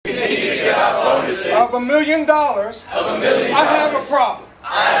of $1 million, I have a problem.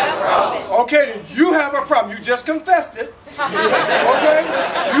 Okay, then you have a problem. You just confessed it. Okay?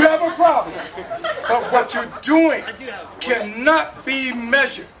 You have a problem. But what you're doing cannot be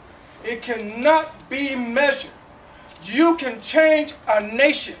measured. It cannot be measured. You can change a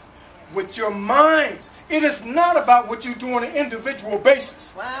nation with your minds. It is not about what you do on an individual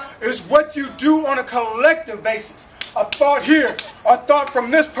basis. It's what you do on a collective basis. A thought here, a thought from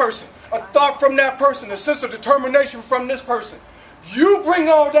this person, a thought from that person, a sense of determination from this person. You bring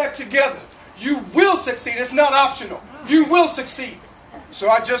all that together, you will succeed. It's not optional. You will succeed. So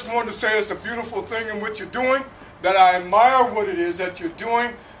I just wanted to say it's a beautiful thing in what you're doing, that I admire what it is that you're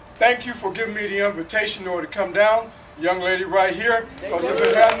doing. Thank you for giving me the invitation to come down. Young lady right here, because if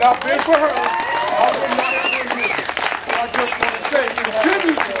it had not been for her, I would not have been here. So I just want to say,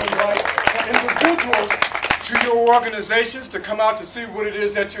 continue to invite individuals to your organizations to come out to see what it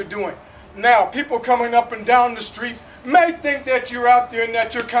is that you're doing. Now, people coming up and down the street may think that you're out there and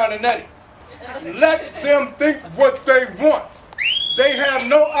that you're kind of nutty. Let them think what they want. They have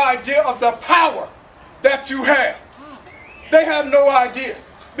no idea of the power that you have. They have no idea.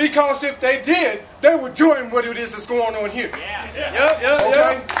 Because if they did, they were doing what it is that's going on here.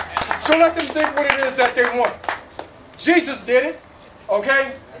 Okay? So let them think what it is that they want. Jesus did it.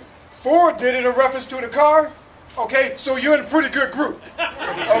 Okay? Ford did it in reference to the car. Okay? So you're in a pretty good group.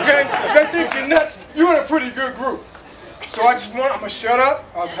 Okay? If they think you're nuts, you're in a pretty good group. So I'm going to shut up.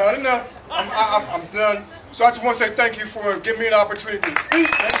 I've had enough. I'm done. So I just want to say thank you for giving me an opportunity to speak.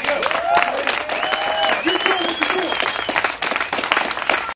 Thank you.